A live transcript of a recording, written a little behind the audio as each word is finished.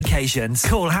occasions.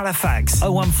 Call Halifax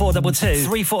 01422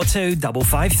 342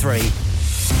 553.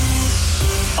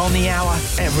 On the hour,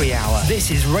 every hour. This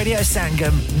is Radio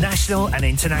Sangam, national and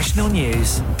international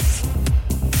news.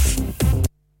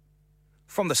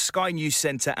 From the Sky News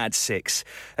Centre at 6,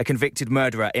 a convicted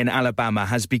murderer in Alabama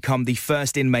has become the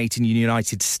first inmate in the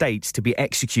United States to be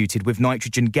executed with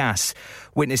nitrogen gas.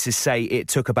 Witnesses say it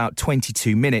took about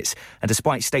 22 minutes, and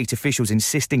despite state officials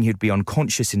insisting he'd be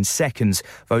unconscious in seconds,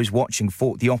 those watching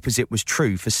thought the opposite was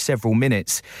true for several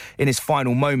minutes. In his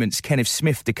final moments, Kenneth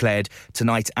Smith declared,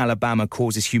 "Tonight, Alabama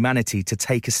causes humanity to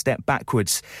take a step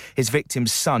backwards." His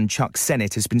victim's son, Chuck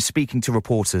Sennett, has been speaking to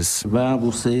reporters. The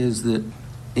Bible says that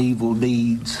evil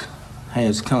deeds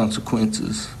has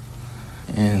consequences,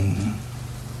 and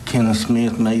Kenneth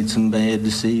Smith made some bad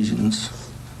decisions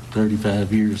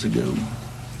 35 years ago,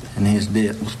 and his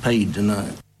debt was paid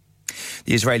tonight.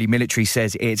 The Israeli military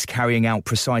says it's carrying out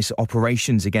precise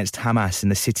operations against Hamas in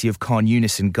the city of Khan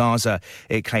Yunis in Gaza.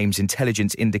 It claims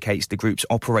intelligence indicates the group's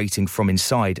operating from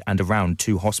inside and around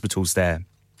 2 hospitals there.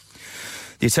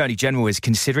 The Attorney General is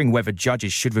considering whether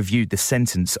judges should review the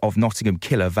sentence of Nottingham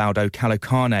killer Valdo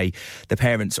Calocane. The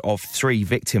parents of 3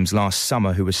 victims last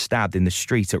summer who were stabbed in the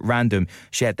street at random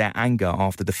shared their anger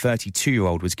after the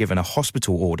 32-year-old was given a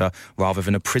hospital order rather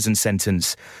than a prison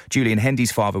sentence. Julian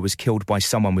Hendy's father was killed by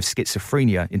someone with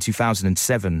schizophrenia in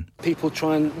 2007. People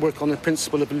try and work on the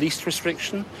principle of least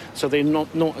restriction, so they're not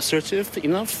assertive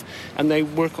enough, and they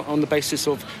work on the basis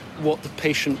of what the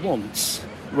patient wants,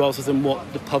 rather than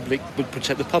what the public would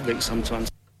protect the public sometimes.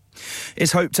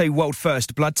 It's hoped a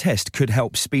world-first blood test could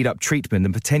help speed up treatment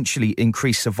and potentially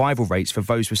increase survival rates for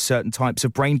those with certain types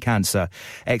of brain cancer.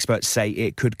 Experts say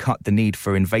it could cut the need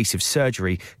for invasive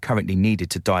surgery currently needed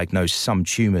to diagnose some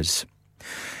tumours.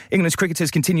 England's cricketers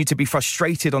continue to be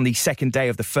frustrated on the second day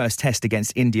of the first test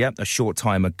against India. A short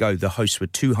time ago, the hosts were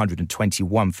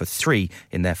 221 for 3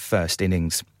 in their first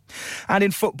innings. And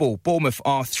in football, Bournemouth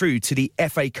are through to the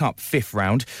FA Cup 5th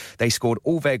round. They scored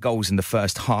all their goals in the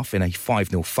first half in a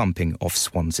 5-0 thumping of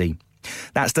Swansea.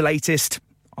 That's the latest.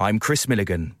 I'm Chris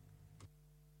Milligan.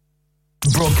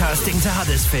 Broadcasting to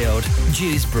Huddersfield,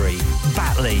 Dewsbury,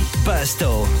 Batley,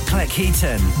 Birstall,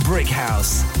 Cleckheaton,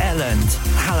 Brickhouse, Elland,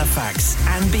 Halifax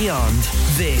and beyond.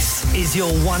 This is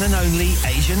your one and only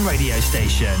Asian radio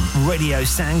station. Radio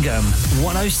Sangam,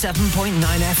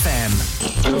 107.9 FM.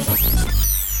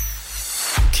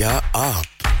 क्या आप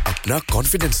अपना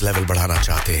confidence level बढ़ाना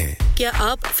चाहते हैं? क्या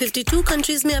आप 52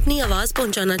 countries में अपनी आवाज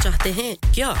पहुंचाना चाहते हैं?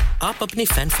 क्या आप अपनी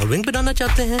फैन फॉलोइंग बनाना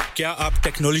चाहते हैं? क्या आप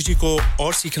टेक्नोलॉजी को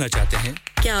और सीखना चाहते हैं?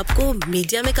 क्या आपको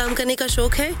मीडिया में काम करने का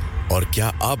शौक है? और क्या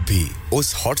आप भी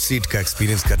उस हॉट सीट का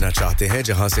एक्सपीरियंस करना चाहते हैं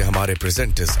जहां से हमारे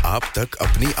प्रेजेंटर्स आप तक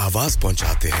अपनी आवाज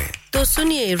पहुंचाते हैं? तो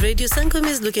सुनिए, Radio Sangam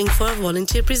is looking for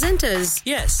volunteer presenters.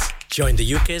 Yes, join the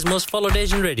UK's most followed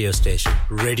Asian radio station,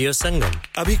 Radio Sangam.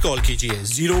 Abhi call kijiye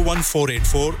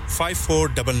 01484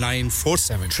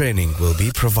 549947. Training will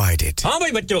be provided. हाँ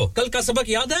भाई बच्चों, कल का सबक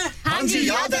याद है? हाँ जी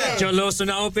याद है. चलो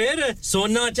सुनाओ फिर.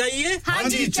 सोना चाहिए? हाँ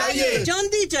जी चाहिए.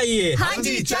 चांदी चाहिए? हाँ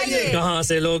जी चाहिए. कहाँ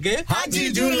से लोगे? हाँ जी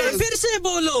जूलर्स. फिर से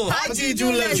बोलो. हाँ जी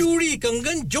जूलर्स. चूड़ी,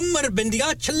 कंगन, झुमर, बिंदिया,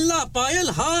 छल्ला, पायल,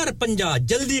 हार, पंजा.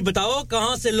 जल्दी बताओ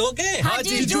कहाँ से लोगे?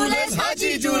 हाजी जूलर्स.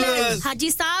 हाजी जूलर्स. हाजी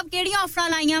साहब केड़ी ऑफर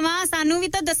लाईयां वा सानू भी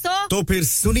तो दसो. तो फिर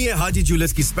सुनिए हाजी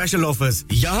जूलर्स की स्पेशल ऑफर्स.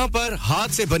 यहाँ पर हाथ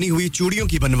से बनी हुई चूड़ियों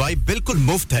की बनवाई बिल्कुल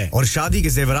मुफ्त है और शादी के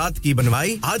जेवरात की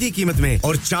बनवाई आधी कीमत में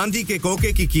और चांदी के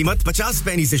कोके की कीमत 50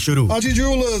 पैसे से शुरू. Haji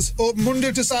Jewellers open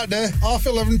Monday to Saturday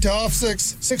 11:30 to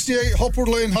 6:30, 68 Hopwood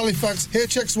Lane, Halifax,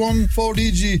 HX1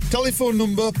 4DG. Telephone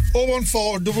number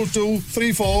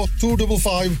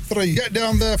 01422342553. Get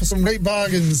down there for some great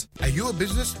bargains. Are you a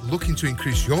business looking to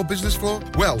increase your business flow?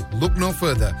 Well, look no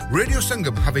further. Radio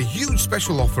Sangam have a huge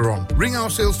special offer on. Ring our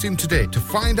sales team today to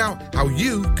find out how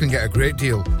you can get a great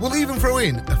deal. We'll even throw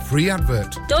in a free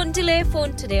advert. Don't delay,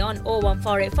 phone today on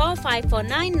 01484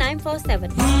 549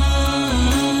 947.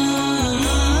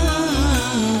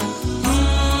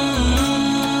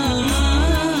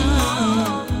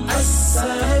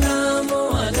 Assalamu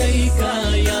alayka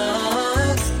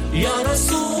ya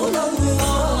Rasul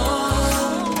Allah.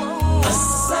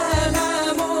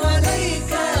 Assalamu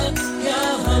alayka ya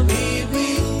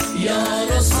Habibi ya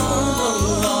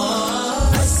Rasul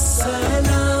Allah.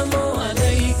 Assalamu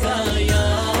alayka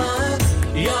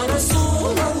ya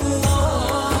Rasul Allah.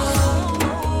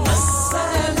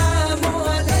 Assalamu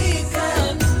alayka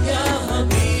ya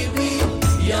Habibi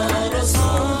ya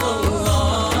Rasul Allah.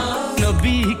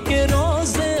 नबी के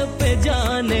रोज़े पे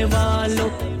जाने वालों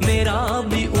मेरा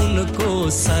भी उनको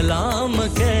सलाम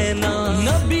कहना.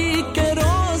 नबी के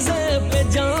रोज़े पे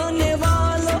जाने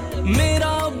वालों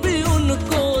मेरा भी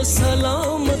उनको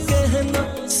सलाम कहना.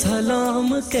 सलाम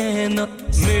कहना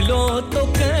मिलो तो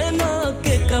कहना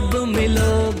कि कब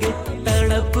मिलोगे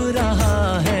तड़प रहा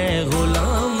है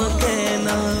गुलाम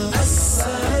कहना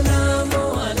अस्सलामु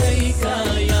अलैका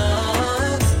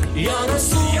या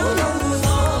रसूल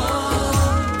अल्लाह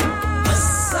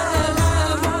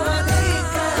अस्सलामु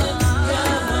अलैका या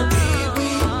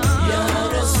हबीबी या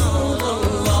रसूल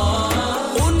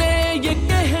अल्लाह उन्हें ये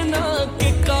कहना कि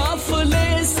काफले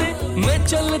से मैं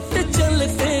चलते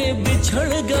चलते बिछड़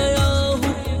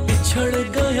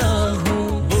गया हूँ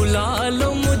बुला लो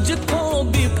मुझको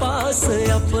भी पास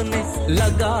अपने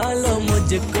लगा लो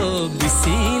मुझको भी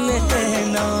सीने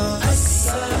कहना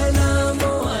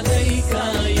अस्सलामु अलैका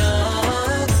या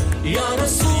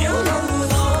रसूल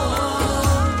अल्लाह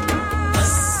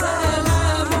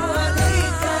अस्सलामु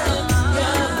अलैका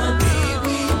या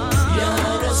हबीबी या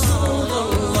रसूल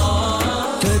अल्लाह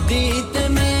तदीत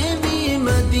में भी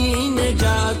मदीने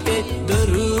जाके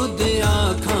दरूद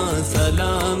आँखां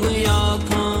सलाम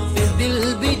आँखां दिल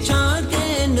बिछा के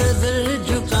नजर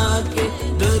झुका के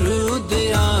दरूद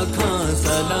आँखां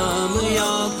सलाम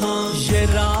आँखां ये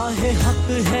राह हक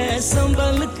है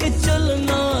संभल के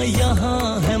चलना यहाँ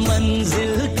है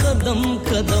मंजिल कदम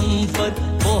कदम पर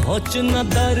पहुँचना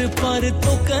दर पर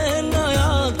तो कहना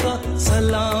आका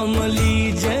सलाम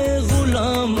लीजिए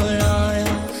गुलाम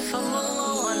आया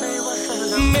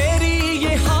मेरी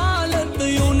ये हालत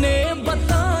उन्हें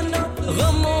बताना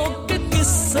गमों के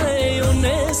किस्से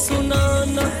उन्हें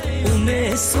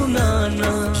सुनाना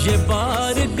ये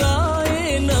बार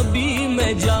गाए नबी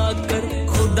में जाकर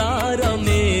खुदारा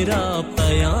मेरा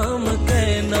पयाम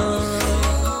कहना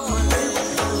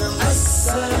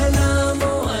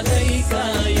अस्सलामु अलैका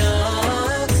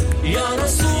या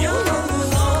रसूल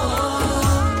अल्लाह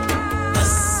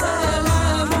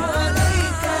अस्सलामु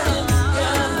अलैका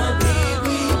या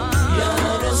हबीबी या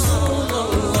रसूल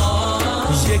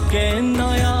अल्लाह ये कहना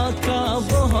आका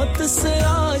बहुत से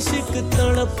आशिक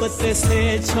तड़पते से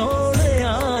छोड़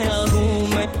आया हूँ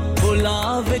मैं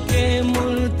बुलावे के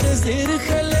मुंतजिर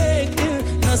है लेकिन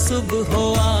न सुबह हो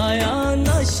आया न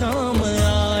शाम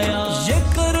आया ये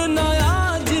करना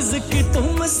आजिज की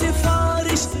तुम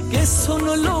सिफारिश के सुन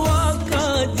लो आका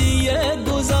जी ये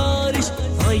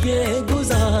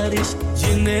गुजारिश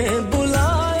जिन्हें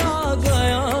बुलाया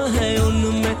गया है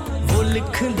उनमें वो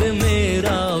लिख दे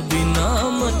मेरा भी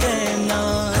नाम कहना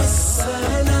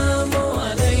अस्सलामु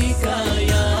अलैका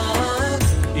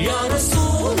या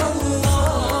रसूल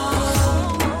अल्लाह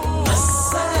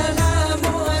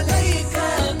अस्सलामु अलैका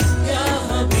या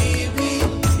हबीबी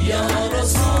या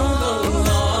रसूल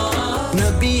अल्लाह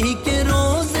नबी के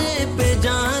रोज़े पे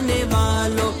जाने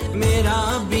वालों मेरा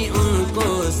भी उनको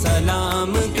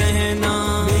सलाम कहना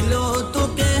मिलो तो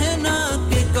कहना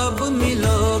कि कब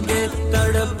मिलोगे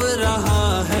तड़प रहा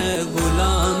है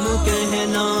गुलाम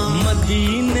कहना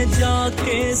मदीने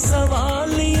जाके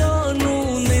सवालियां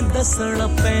ने दसना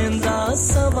पैंदा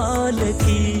सवाल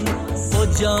की ओ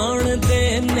जान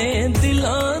देने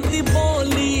दिलां दी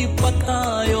बोली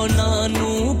पतायो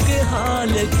नानू के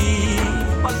हाल की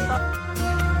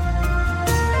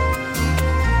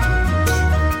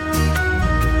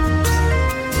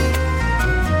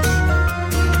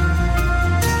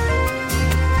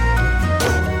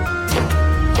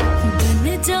बन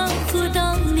जा खुदा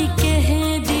ने कह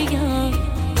दिया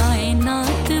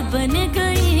कायनात बन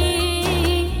गई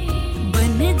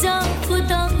बन जा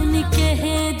खुदा ने कह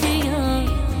दिया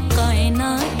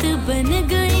कायनात बन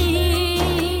गई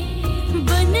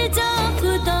बन जा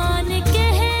खुदा ने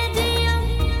कह दिया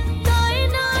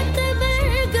कायनात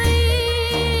बन गई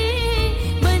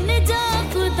बन जा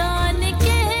खुदा ने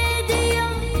कह दिया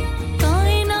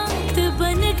कायनात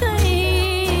बन गई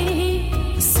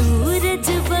सूरज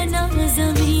बना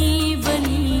ज़मीं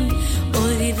बनी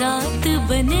और रात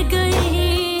बन गई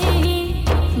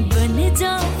बन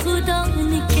जा खुदा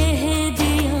ने कह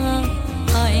दिया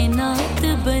कायनात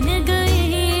बन गई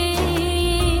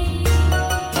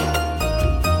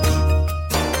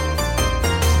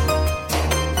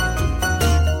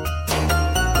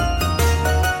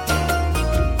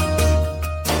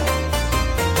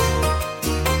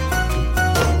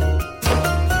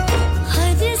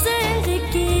हर ज़र्र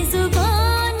की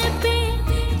ज़ुबान पे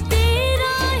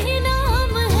तेरा ही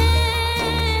नाम है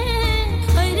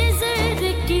हर ज़र्र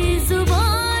की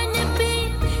ज़ुबान पे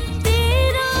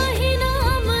तेरा ही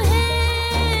नाम है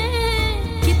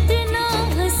कितना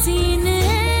हसीन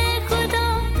है खुदा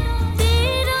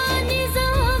तेरा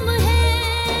निज़ाम है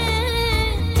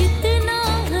कितना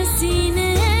हसीन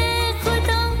है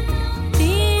खुदा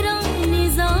तेरा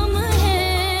निज़ाम है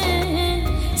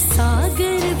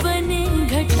सागर बने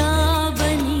घटा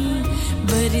बनी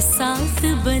बरसात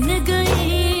बन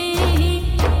गई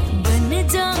बन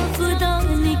जा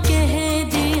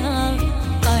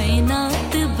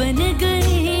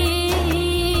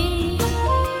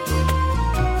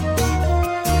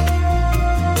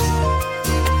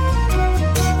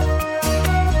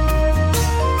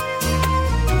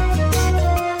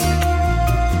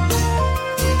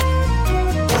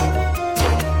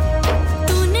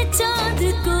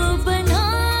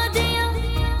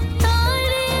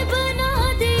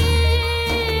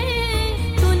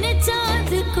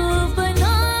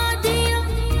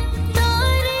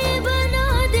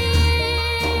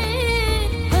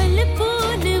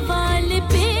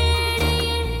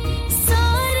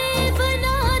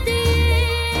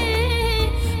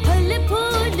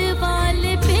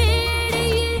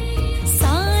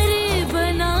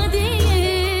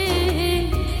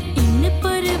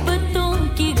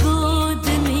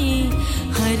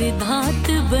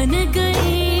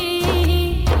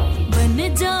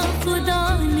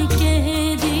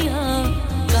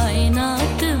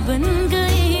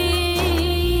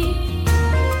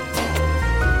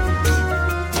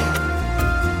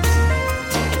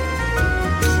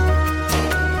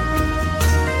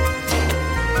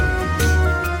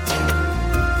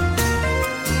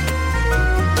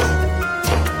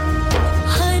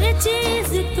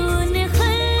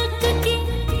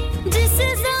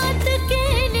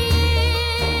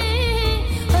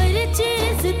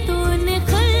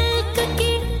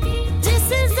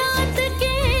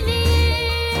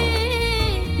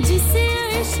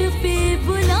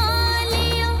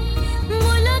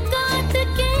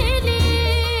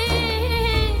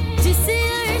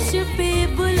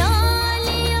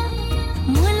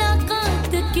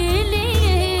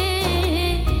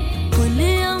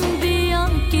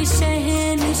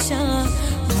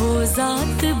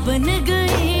ذات بن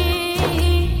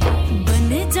گئی بن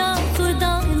جا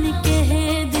خدا نے کہہ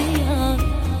دیا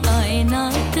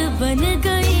کائنات بن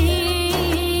گئی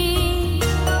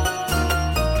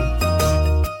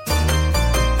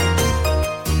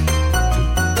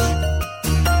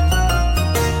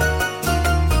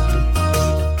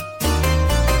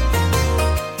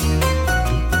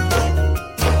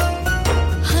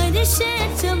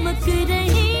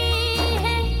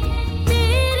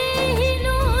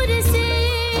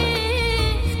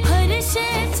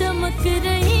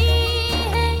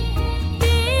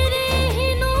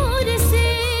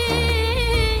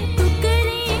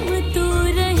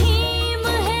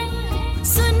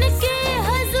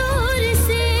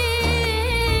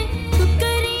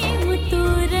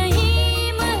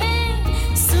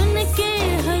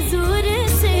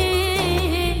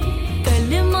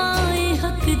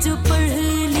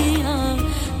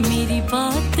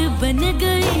بات بن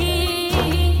گئی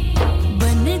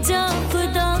بن جا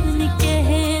خدا نے کہہ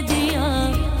دیا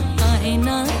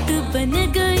کائنات بن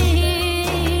گئی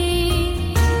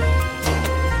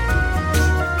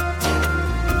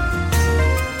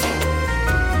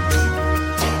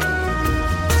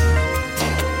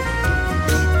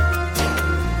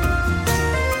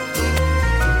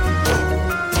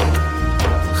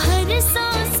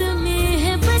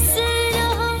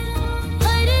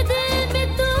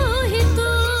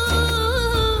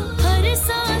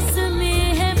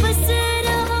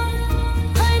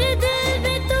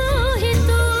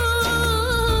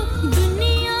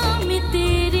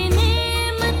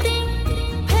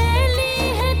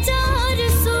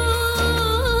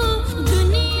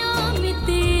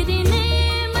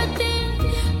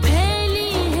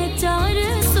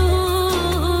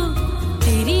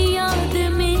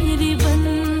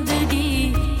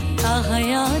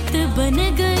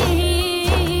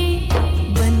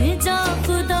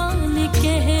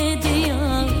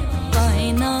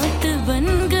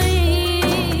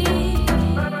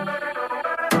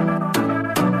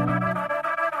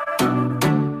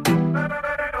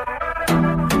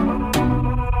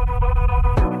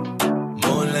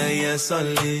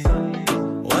صلي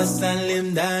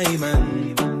وسلم دائما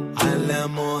على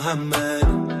محمد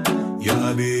يا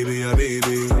حبيبي يا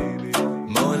حبيبي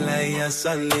مولاي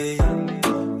صلي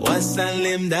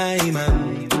وسلم دائما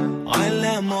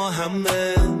على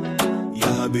محمد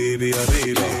يا حبيبي يا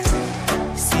حبيبي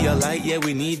See a light, yeah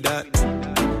we need that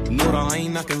Nur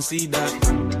Ain, I can see that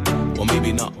Or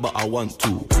maybe not, but I want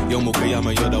to Yo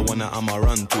Mukayama, you're the one that I'ma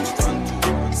run to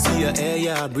See your air,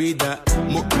 yeah, I breathe that.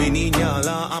 Mukminin, ya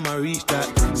Allah, I'ma reach that.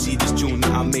 See this tune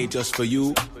that I made just for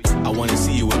you. I wanna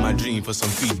see you in my dream for some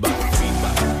feedback.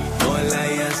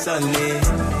 Mola salli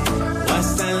wa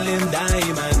sallim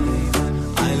daiman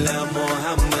ala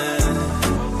Muhammad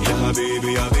ya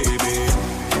habibi ya habibi.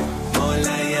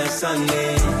 Mola salli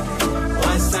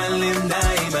wa sallim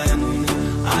daiman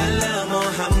ala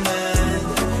Muhammad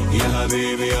ya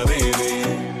habibi ya habibi.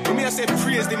 I say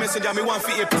praise the messenger, me want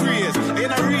to hear praise.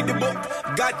 And I read the book,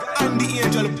 God and the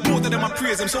angel, both of them are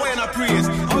praise him. So why you not praise?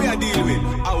 How you deal with?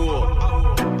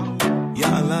 Ya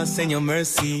Allah, send your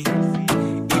mercy,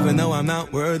 even though I'm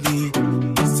not worthy.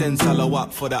 Send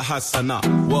salawat for the Hassana,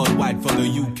 worldwide from the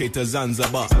UK to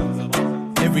Zanzibar.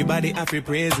 Everybody have to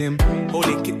praise him.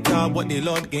 Holy kitab, what the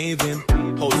Lord gave him.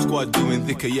 Whole squad doing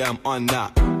dhikr, yeah, I'm on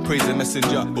that. Praise the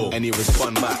messenger, and he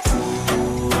respond back.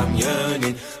 I'm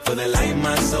yearning for the light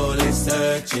my soul is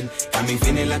searching. Got me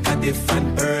feeling like a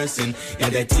different person. Yeah,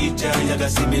 the teacher, you gotta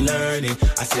see me learning.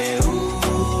 I say,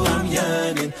 ooh, I'm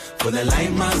yearning for the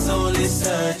light my soul is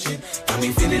searching. Got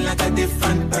me feeling like a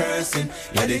different person.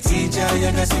 Yeah, the teacher,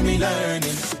 you gotta see me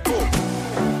learning.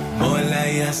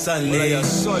 Mola salli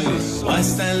wa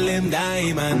sallim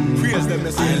daiman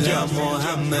ala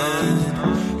Muhammad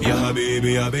ya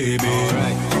habibi ya habibi.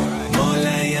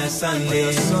 Mola salli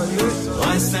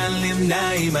wa sallim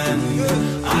daiman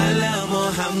ala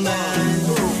Muhammad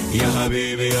ya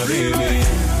habibi ya habibi.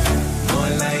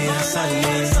 Mola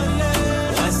salli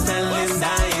wa sallim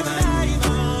daiman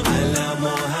ala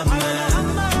Muhammad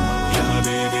ya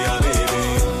habibi ya habibi.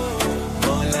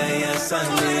 Mola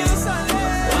salli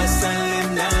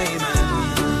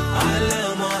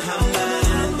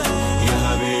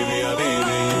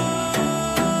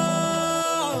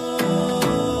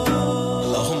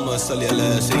صل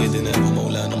على سيدنا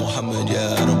ومولانا محمد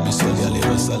يا رب صل عليه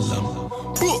وسلم.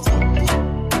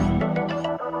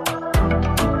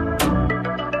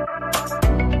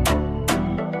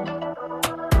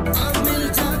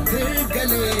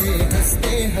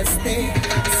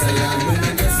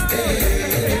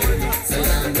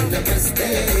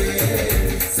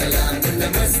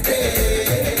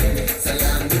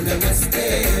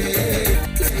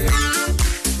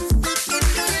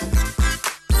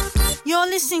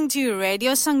 listening to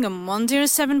Radio Sangam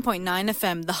 107.9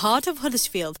 FM, the heart of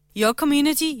Huddersfield. Your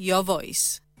community, your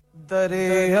voice.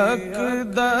 Dare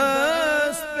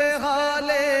aqdas pe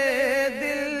hale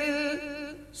dil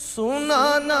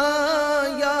sunana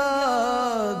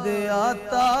yaad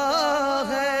aata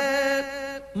hai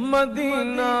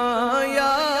Madina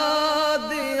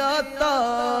yaad aata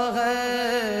hai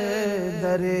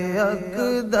Dare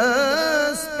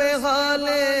aqdas pe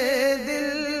hale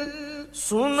dil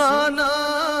sunana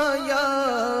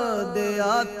yaad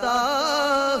aata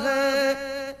hai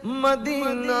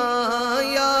Madina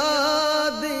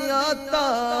याद आता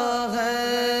है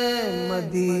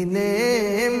मदीने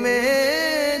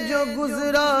में जो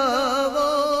गुजरा वो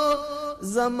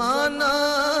ज़माना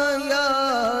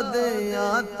याद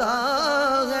आता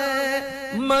है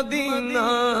मदीना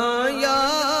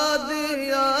याद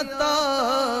आता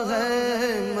है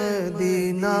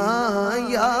मदीना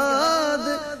याद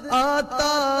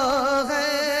आता है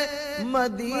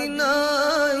मदीना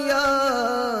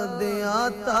याद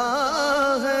आता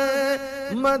है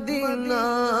मदीना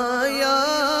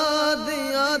याद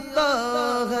आता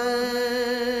है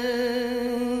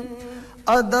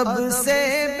अदब से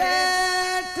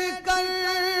बैठ कर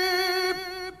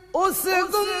उस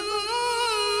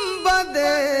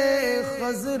गुंबदे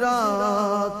खज़रा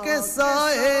के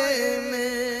साए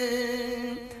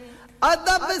में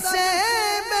अदब से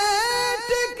बैठ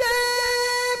के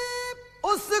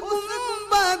उस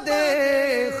गुंबदे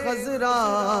खज़रा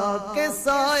के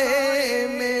साए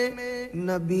में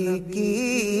नबी की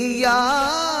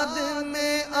याद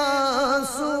में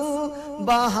आंसू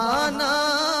बहाना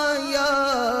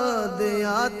याद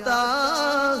आता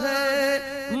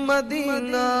है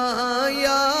मदीना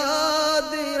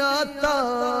याद आता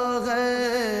है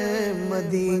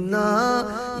मदीना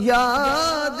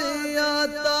याद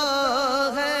आता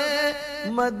है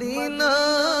मदीना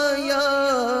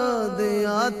याद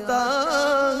आता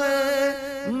है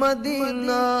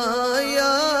मदीना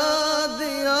याद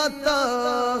आता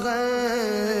है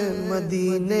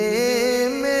मदीने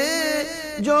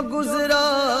में जो गुजरा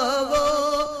वो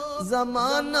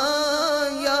ज़माना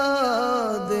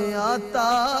याद आता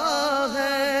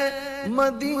है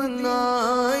मदीना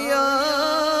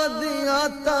याद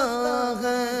आता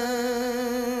है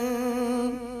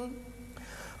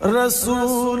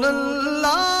रसूल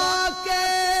अल्लाह के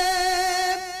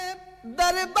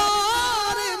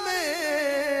दरबार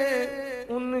में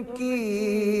उनकी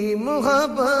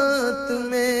मोहब्बत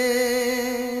में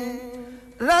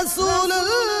रसूल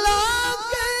अल्लाह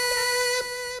के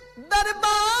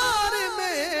दरबार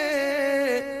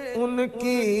में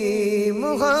उनकी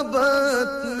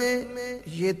मोहब्बत में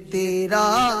ये तेरा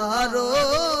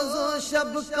रोज़ो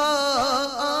शब का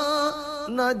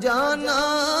न जाना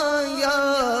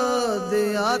याद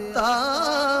आता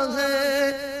है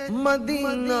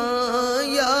मदीना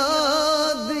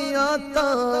याद आता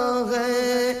है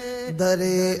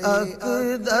दरे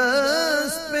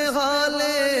अक़दस पे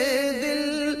हाले दिल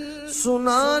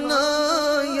सुनाना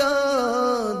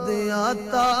याद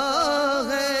आता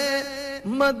है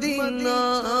मदीना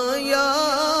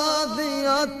याद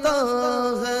आता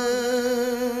है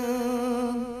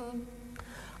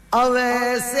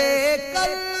अवैसे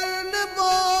कर्ण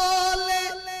बोले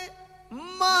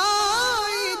माँ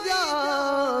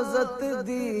इजाज़त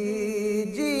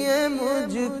दीजिए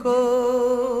मुझको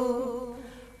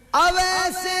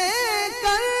अवैसे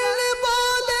कर्ण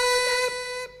बोले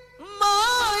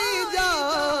माँ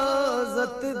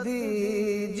इजाज़त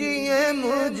दीजिए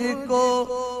मुझको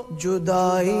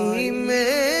जुदाई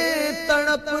में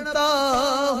तड़पता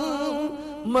हूँ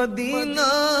मदीना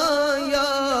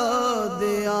याद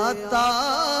आता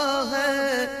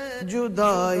है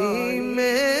जुदाई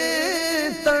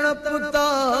में तड़पता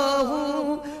हूँ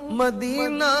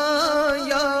मदीना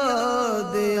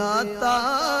याद आता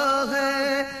है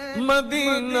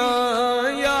मदीना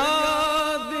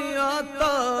याद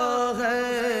आता है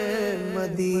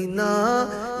मदीना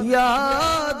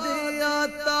याद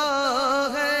आता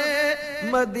है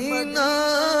मदीना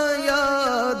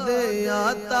याद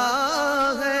आता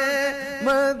है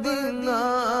मदीना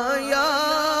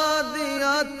याद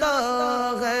आता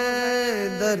है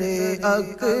दरे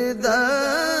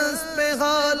अक़दस पे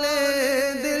हाले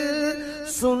दिल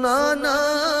सुनाना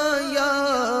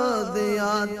याद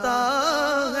आता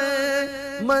है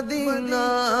मदीना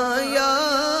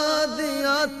याद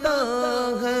आता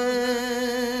है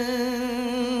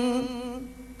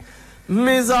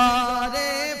मिज़ारे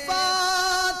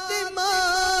फातिमा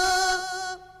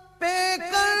पे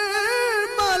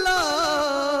करबला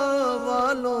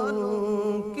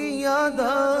वालों की याद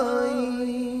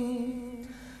आई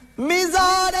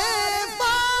मिज़ारे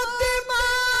फातिमा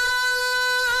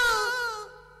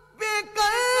पे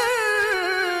कर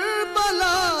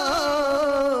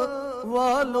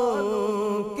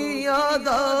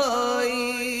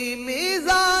आई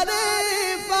मिज़ारे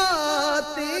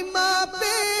फातिमा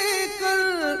पे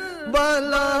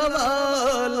करबला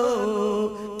वालों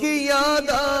की याद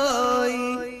आई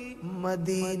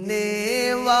मदीने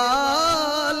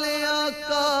वाले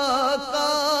आका का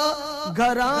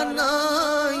घराना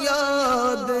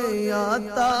याद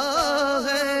आता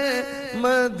है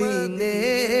मदीने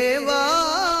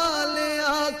वाले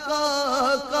आका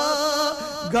का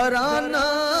घराना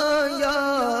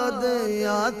याद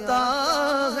आता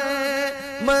है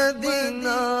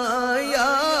मदीना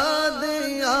याद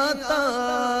आता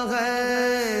है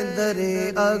दरे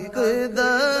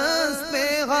अक़दस पे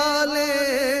हाले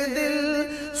दिल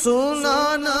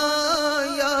सुनाना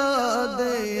याद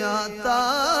आता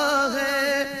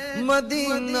है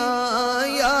मदीना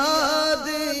याद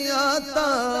आता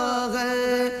है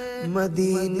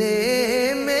मदीने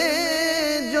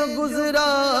में जो गुज़रा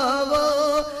वो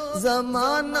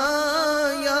ज़माना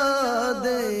याद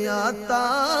आता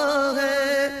है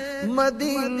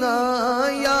मदीना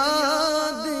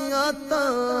याद आता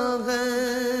है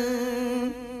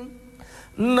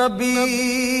नबी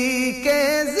के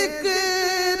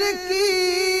ज़िक्र की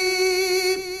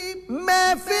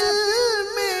महफ़िल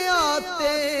में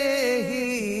आते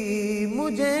ही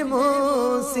मुझे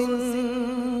मोहसिन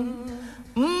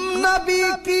नबी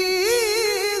की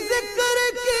ज़िक्र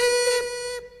की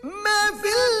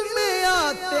महफ़िल में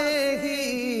आते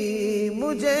ही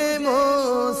मुझे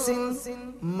मोहसिन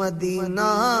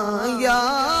मदीना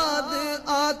याद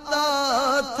आता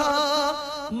था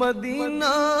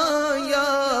मदीना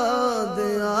याद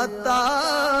आता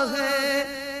है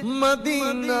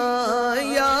मदीना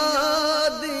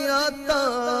याद आता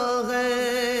है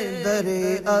दरे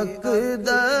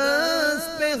अक़दस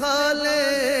पे हाले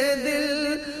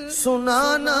दिल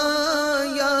सुनाना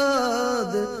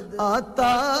याद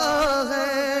आता है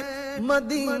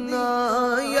मदीना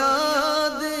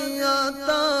याद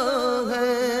आता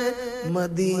है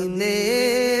मदीने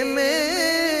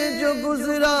में जो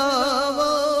गुज़रा वो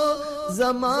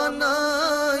ज़माना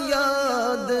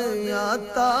याद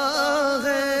आता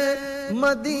है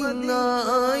मदीना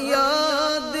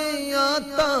याद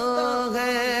आता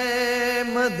है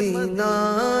मदीना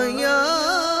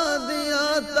याद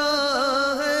आता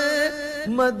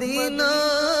है मदीना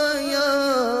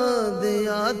याद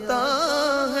आता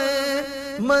है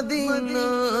मदीना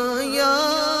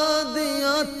याद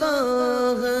आता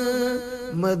है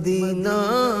मदीना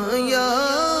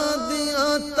याद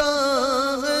आता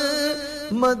है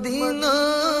मदीना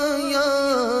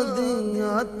याद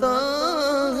आता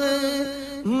है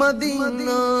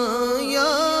मदीना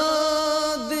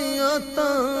याद आता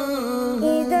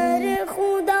इधर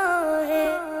खुदा है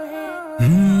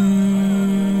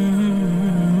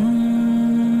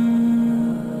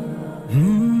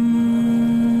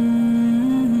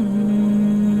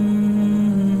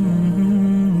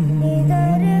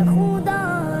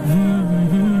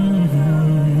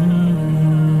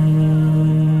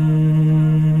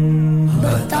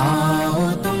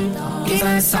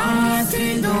साथ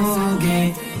दोगे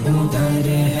उधर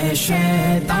है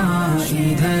शैतान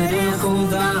इधर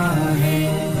खुदा है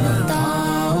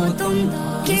बताओ तुम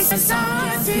किस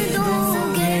साथ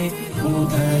दोगे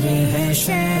उधर है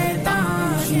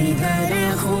शैतान इधर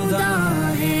खुदा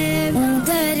है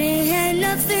उधर है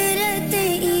नफरत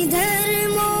इधर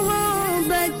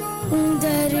मोहब्बत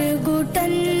उधर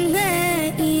घुटन है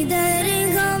इधर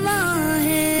गवा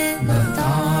है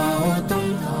बताओ तुम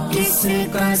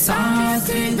किसका साथ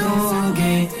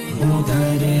दोगे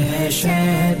उधर है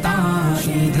शैतान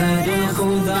इधर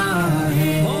खुदा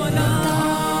है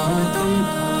बताओ तुम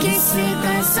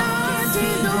किसका साथ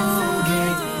दोगे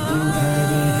उधर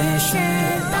है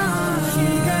शैतान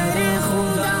इधर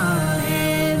खुदा है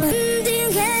बंदी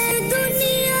है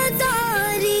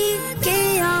दुनियादारी के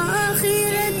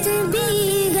आखिरत भी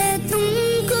है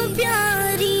तुमको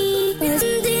प्यारी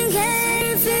बंदी है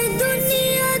फिर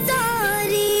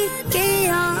दुनियादारी के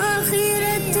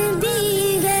आखिरत भी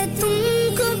है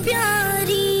तुमको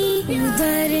प्यारी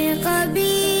उधर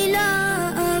कबीला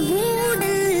अबू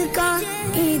डल का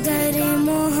इधर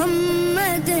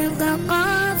मोहम्मद का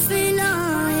काफिला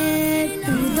है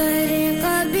उधर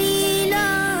कबीला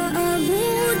अबू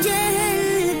जहल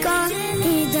का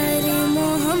इधर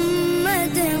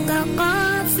मोहम्मद का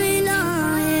काफिला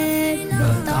है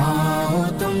बताओ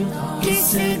तुम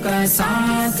किसका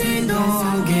साथ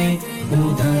दोगे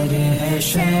उधर है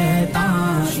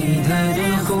शैतान इधर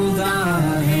खुदा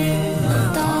है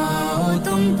बताओ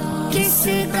तुम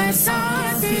किसका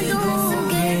साथ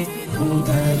दोगे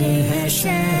उधर है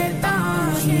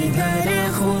शैतान इधर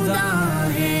खुदा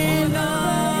है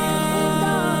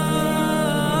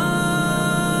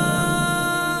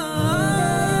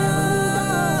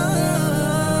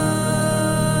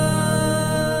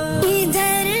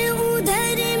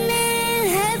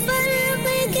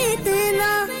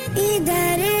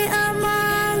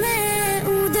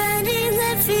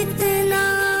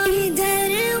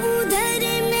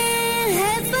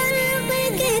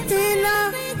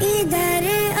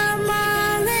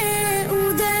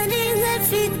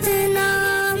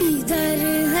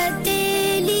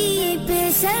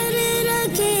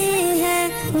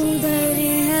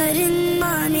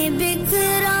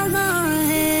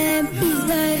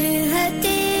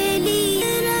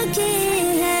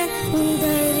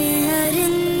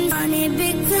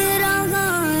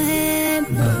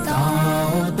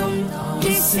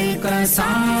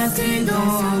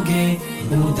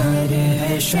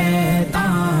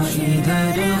शैतान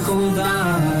इधर खुदा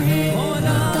है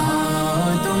बताओ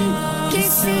तुम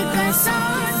किसका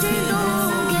साथ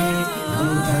दोगे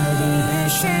उधर है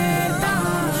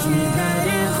शैतान इधर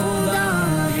खुदा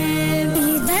है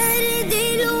इधर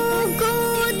दिलों को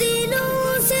दिलों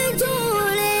से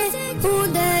जोड़े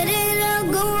उधर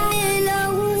रगों में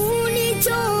लहू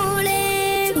निचोड़े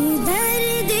इधर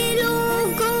दिलों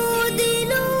को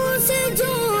दिलों से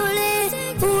जोड़े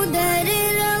उधर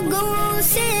रगों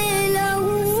से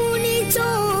लहू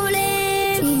निचोड़े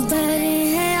इधर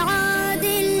है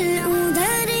आदिल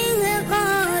उधर है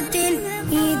कातिल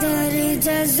इधर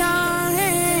जज़ा है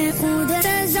उधर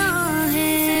सज़ा है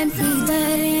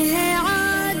इधर है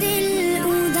आदिल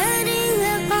उधर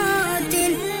है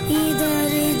कातिल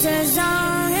इधर जज़ा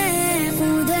है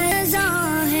उधर सज़ा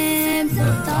है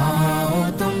बताओ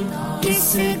तुम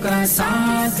किसका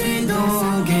साथ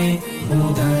दोगे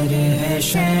उधर है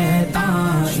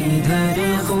शैतान इधर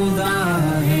खुदा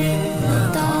है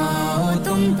बताओ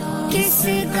तुम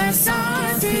किसका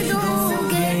साथ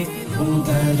दोगे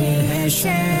उधर है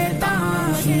शैतान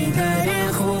इधर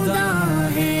खुदा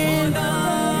है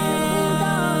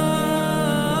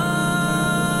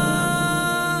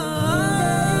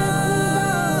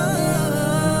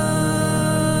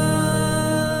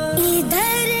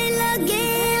इधर लगे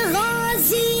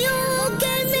गाजियों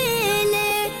के मेले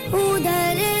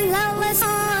उधर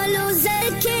हवसालो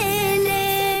ज़खेले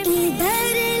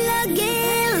इधर लगे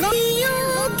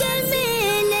गाजियों के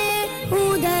मेले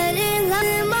उधर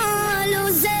हमालो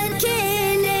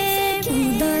ज़खेले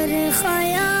उधर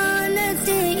खयानत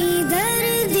इधर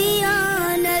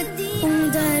दियानत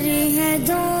उधर है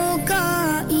धोखा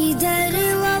इधर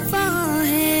वफा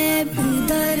है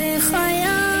उधर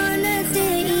खयानत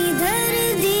इधर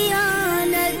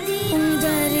दियानत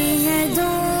उधर है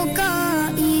धोखा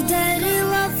इधर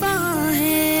वफा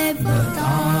है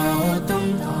बताओ तुम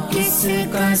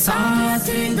किसका साथ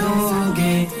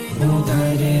दोगे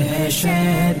उधर है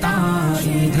शैतान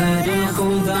इधर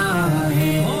खुदा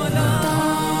है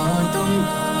बताओ तुम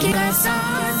किसका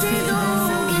साथ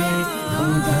दोगे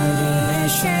उधर है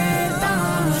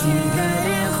शैतान इधर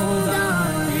खुदा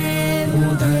है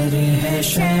उधर है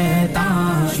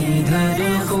शैतान इधर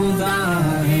खुदा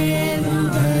है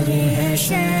उधर है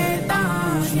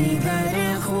शैतान इधर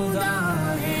खुदा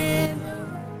है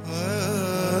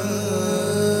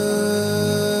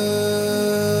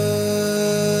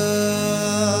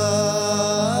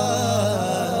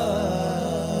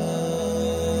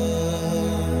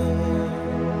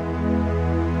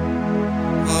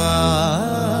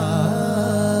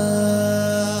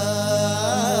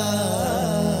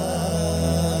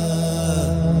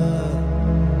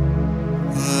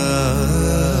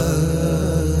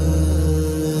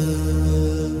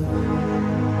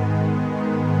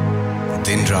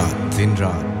दिन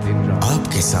रात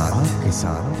आपके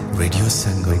साथ रेडियो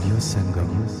संगम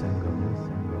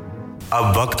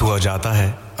अब वक्त हुआ जाता है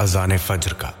अज़ान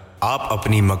फज्र का आप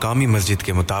अपनी मकामी मस्जिद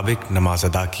के मुताबिक नमाज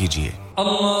अदा कीजिए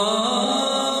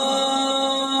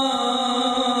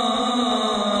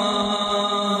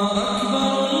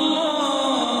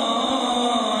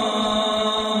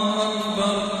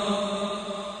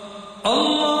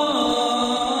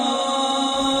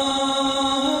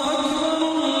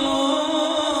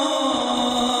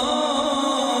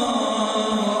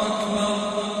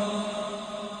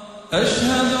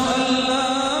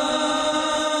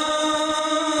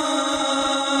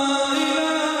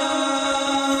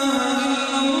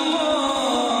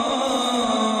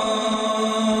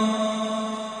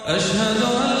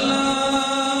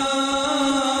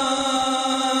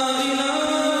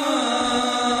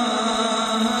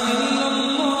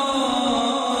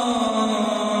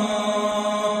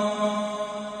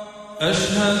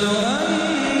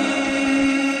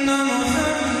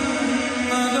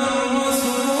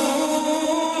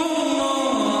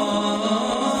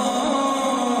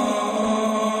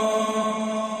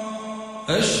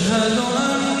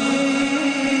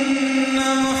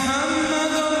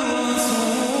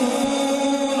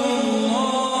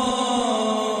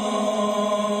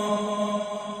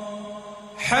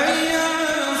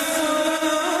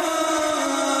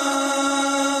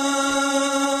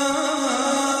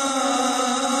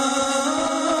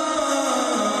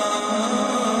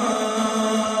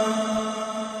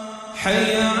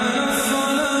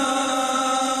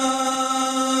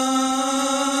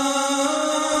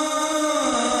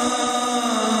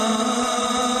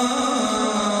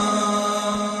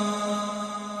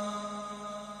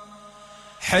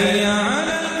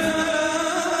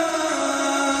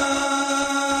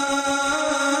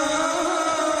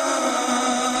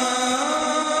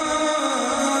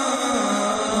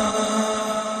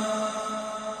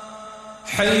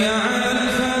حي على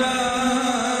الفلاح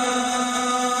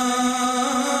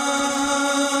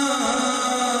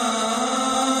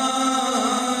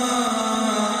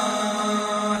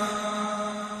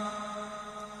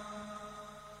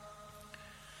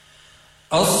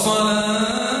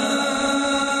الصلاة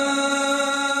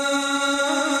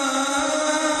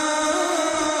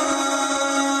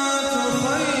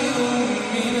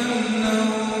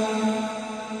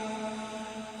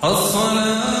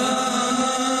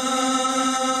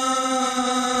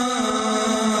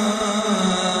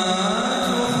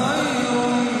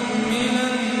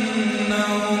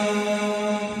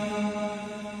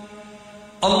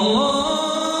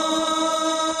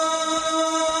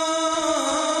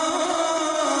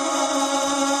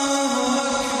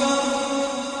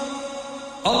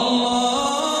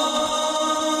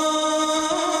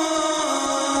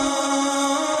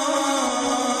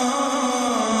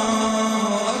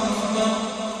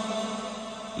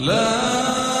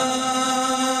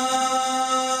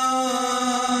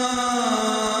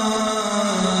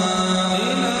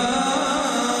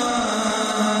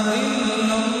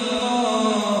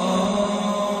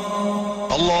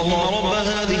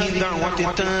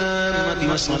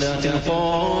والصلاة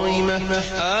القائمة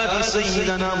آت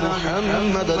سيدنا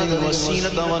محمد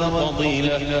الوسيلة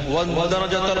والفضيلة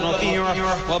والدرجة الرفيعة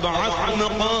وابعثه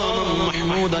مقاما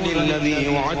محمودا الذي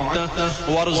وعدته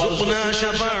وارزقنا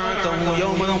شفاعته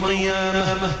يوم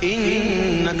القيامة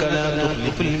إنك لا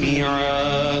تخلف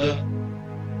الميعاد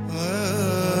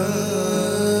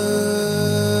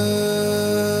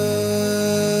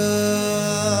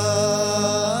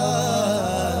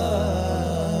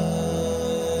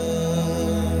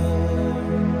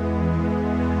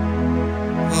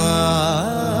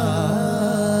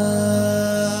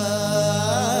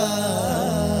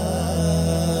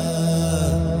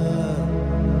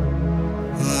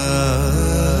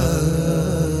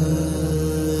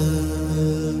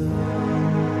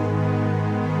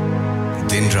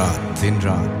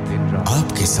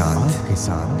आपके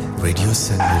साथ रेडियो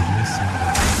संगम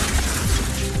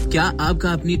क्या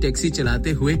आपका अपनी टैक्सी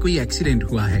चलाते हुए कोई एक्सीडेंट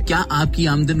हुआ है क्या आपकी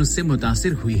आमदन उससे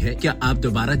मुतासिर हुई है क्या आप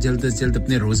दोबारा जल्द से जल्द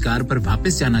अपने रोजगार पर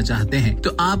वापस जाना चाहते हैं तो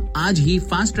आप आज ही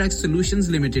फास्ट ट्रैक सॉल्यूशंस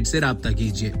लिमिटेड से राब्ता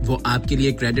कीजिए वो आपके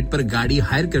लिए क्रेडिट पर गाड़ी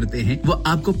हायर करते हैं वो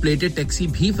आपको प्लेटेड टैक्सी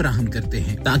भी फराहम करते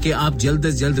हैं ताकि आप जल्द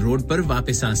से जल्द रोड पर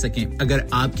वापस आ सकें अगर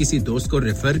आप किसी दोस्त को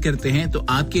रेफर करते हैं तो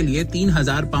आपके लिए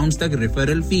 3000 पाउंड तक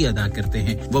रेफरल फी अदा करते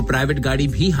हैं वो प्राइवेट गाड़ी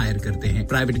भी हायर करते हैं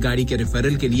प्राइवेट गाड़ी के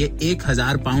रेफरल के लिए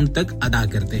 1000 पाउंड तक अदा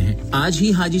करते हैं आज ही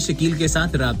हाजी शकील के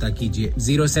साथ राब्ता कीजिए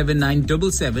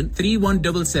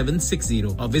 07977317760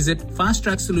 और visit fast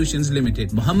track solutions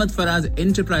limited Mohammad Faraz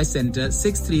enterprise centre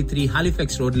 633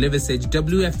 Halifax road Liversedge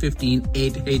WF15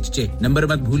 8HJ number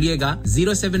मत भूलिएगा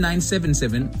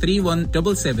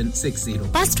 07977317760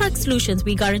 Fast Track Solutions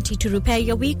we guarantee to repair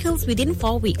your vehicles within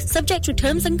 4 weeks subject to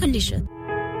terms and conditions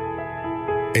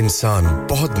इंसान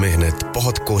बहुत मेहनत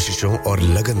बहुत कोशिशों और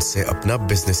लगन से अपना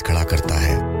बिजनेस खड़ा करता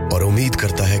है और उम्मीद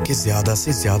करता है कि ज्यादा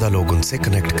से ज्यादा लोग उनसे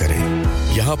कनेक्ट करें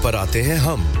यहाँ पर आते हैं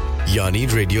हम यानी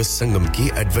रेडियो संगम की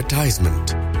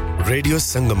एडवर्टाइजमेंट रेडियो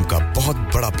संगम का बहुत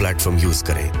बड़ा प्लेटफॉर्म यूज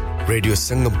करें रेडियो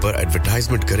संगम पर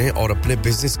एडवर्टाइजमेंट करें और अपने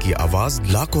बिजनेस की आवाज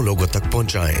लाखों लोगों तक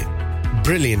पहुंचाएं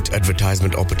Brilliant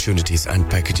advertisement opportunities and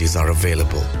packages are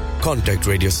available. Contact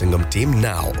Radio Singham team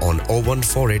now on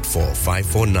 01484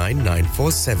 549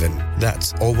 947.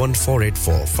 That's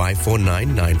 01484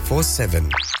 549 947.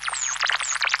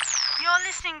 You're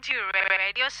listening to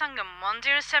Radio Sangam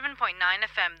 107.9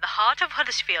 FM, the heart of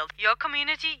Huddersfield. Your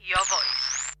community, your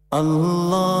voice.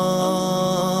 Allah,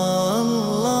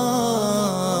 Allah.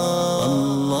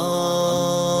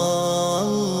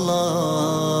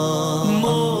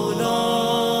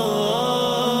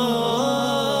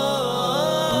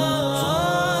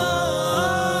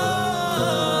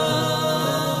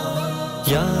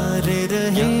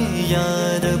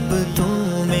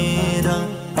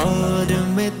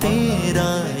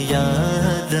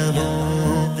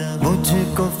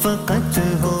 फकत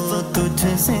हो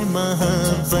तुझसे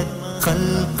मोहब्बत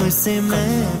खल्क से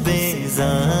मैं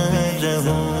बेजार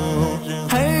रहूं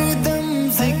हर दम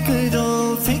जिक्रो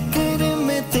फिक्र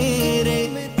में तेरे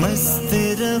मस्त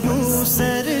रहूं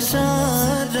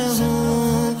सरशार रहूं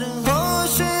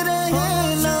होश रहे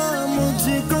ना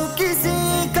मुझको किसी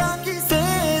का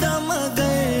तेरा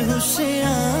मगर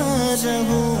होशियार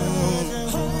रहूं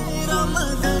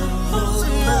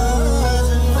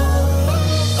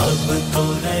तो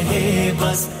रहे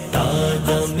बस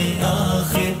तादम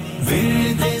आखिर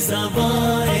विर्द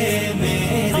ज़बाए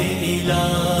मेरे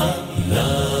इलाह ला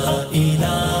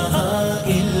इलाहा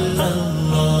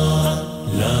इल्लल्लाह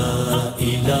ला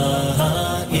इलाहा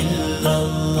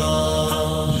इल्लल्लाह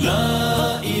ला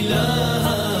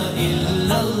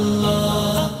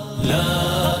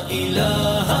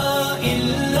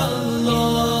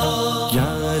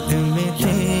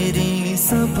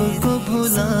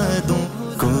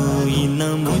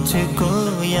मुझको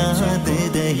याद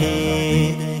रहे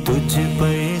तुझ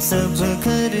पर सब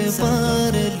घर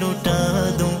बार लुटा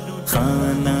दूं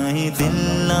खानाए दिल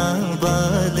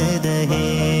आबाद रहे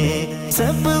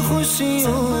सब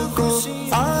खुशियों को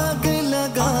आग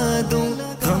लगा दूं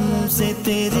गम से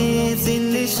तेरे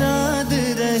दिल शाद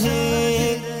रहे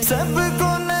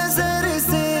सबको नजर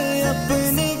से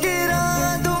अपनी गिरा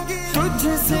दूं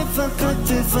तुझसे फकत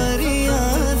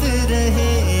फरियाद रहे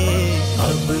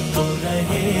अब तो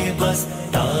रहे बस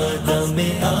तादम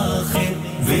आखिर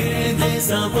विर्द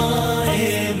ज़बाए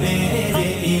मेरे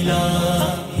इलाह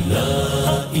ला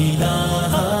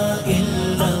इलाहा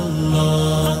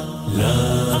इल्लल्लाह ला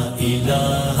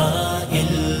इलाहा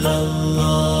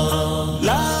इल्लल्लाह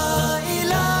ला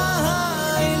इलाहा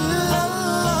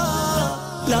इल्लल्लाह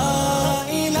ला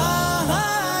इलाहा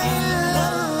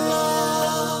इल्लल्लाह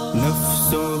नफ्स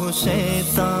व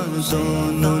शैतान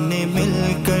दोनों ने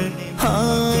मिलकर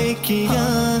हाय किया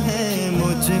है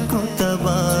मुझको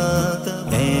तबाह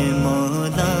ऐ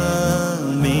मौला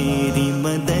मेरी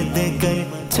मदद कर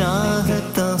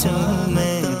चाहता हूँ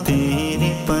मैं तेरी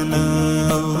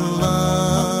पनाह अल्लाह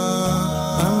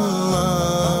अल्लाह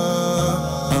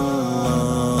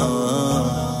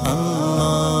अल्लाह अल्लाह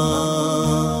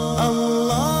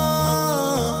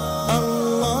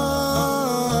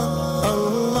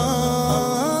अल्लाह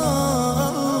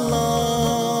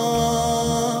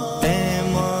अल्लाह ऐ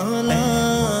मौला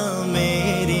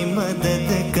मेरी मदद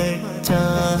कर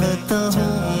चाहता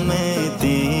हूँ मैं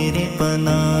तेरी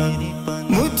पनाह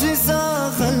मुझसा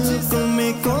खल्क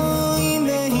में कोई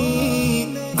नहीं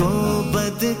गो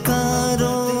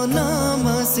बदकारो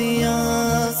नामसिया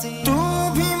तू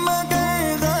भी मगर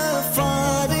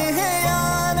गफ्फार है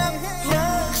यार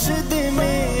बख्श दे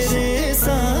मेरे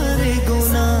सारे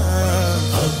गुनाह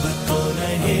अब तो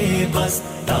रहे बस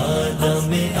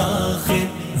तादम आखिर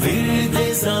विर्द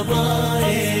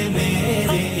ज़बाए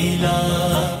मेरे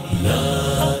इलाह ला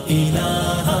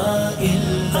इलाहा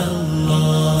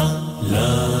इल्लल्लाह ला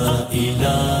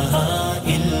इलाहा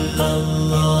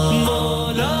इल्लल्लाह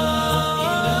मौला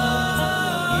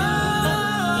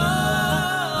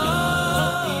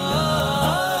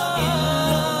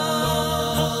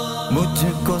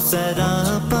मुझको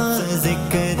सरापा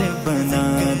जिक्र बना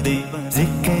दे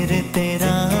जिक्र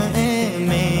तेरा है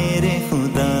मेरे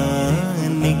खुदा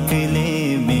निकले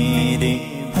मेरे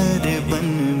हर बन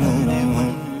मुंह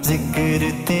जिक्र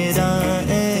तेरा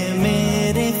है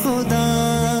मेरे खुदा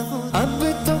अब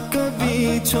तो कभी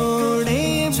छोड़े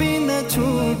भी न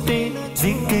छूटे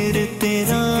जिक्र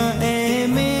तेरा है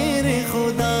मेरे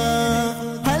खुदा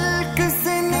हल्क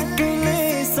से निकले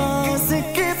सांस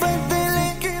के बदले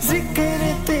जिक्र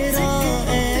तेरा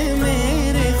है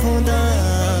मेरे खुदा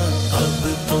अब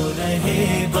तो रहे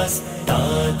बस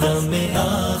तादम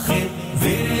आखिर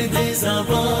विर्द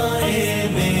ज़बाए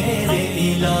मेरे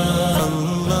इलाह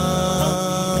अल्लाह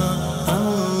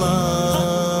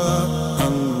अल्लाह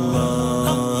अल्लाह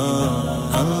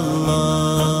अल्लाह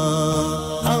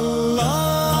अल्लाह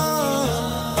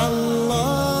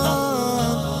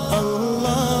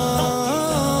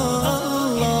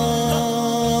अल्लाह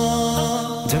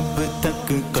जब तक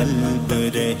कल्ब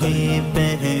रहे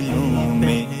पहलू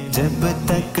में जब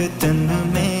तक तन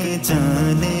में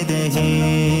जान रहे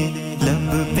लब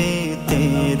पे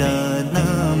तेरा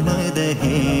नाम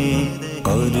रहे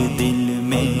और दिल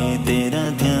में तेरा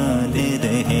ध्यान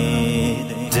रहे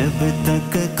जब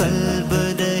तक कल्ब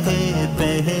रहे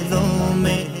पहलों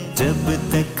में जब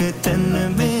तक तन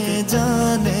में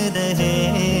जान रहे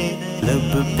लब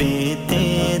पे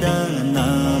तेरा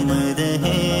नाम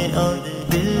रहे और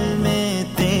दिल में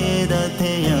तेरा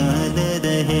ध्यान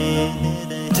रहे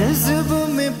जज्ब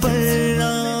में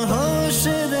पड़ना होश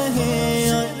रहे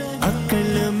और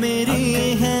अक्ल मेरी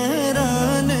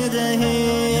हैरान रहे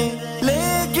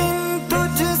लेकिन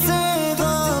तुझसे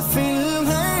गाफिल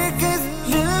है कि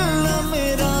दिल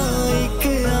मेरा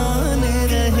इकरार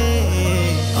रहे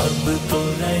अब तो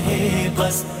रहे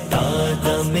बस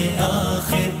तादम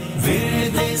आखिर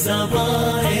विर्द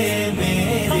ज़बाए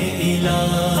मेरे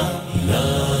इलाह ला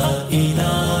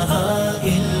इलाहा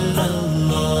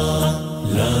इल्लल्लाह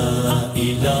ला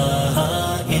इलाहा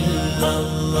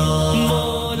इल्लल्लाह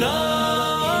मौला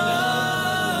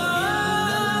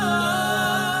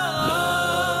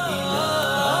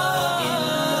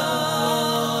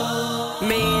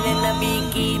मेरे नबी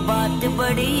की बात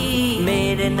बड़ी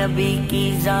मेरे नबी की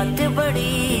जात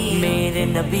बड़ी मेरे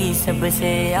नबी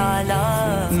सबसे आला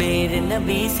मेरे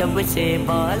नबी सबसे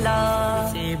बाला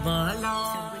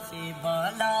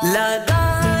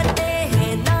लगाते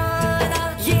हैं नारा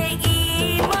ये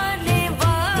ईमान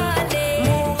वाले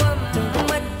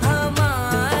मोहम्मद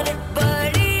हमारे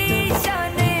बड़ी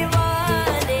शान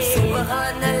वाले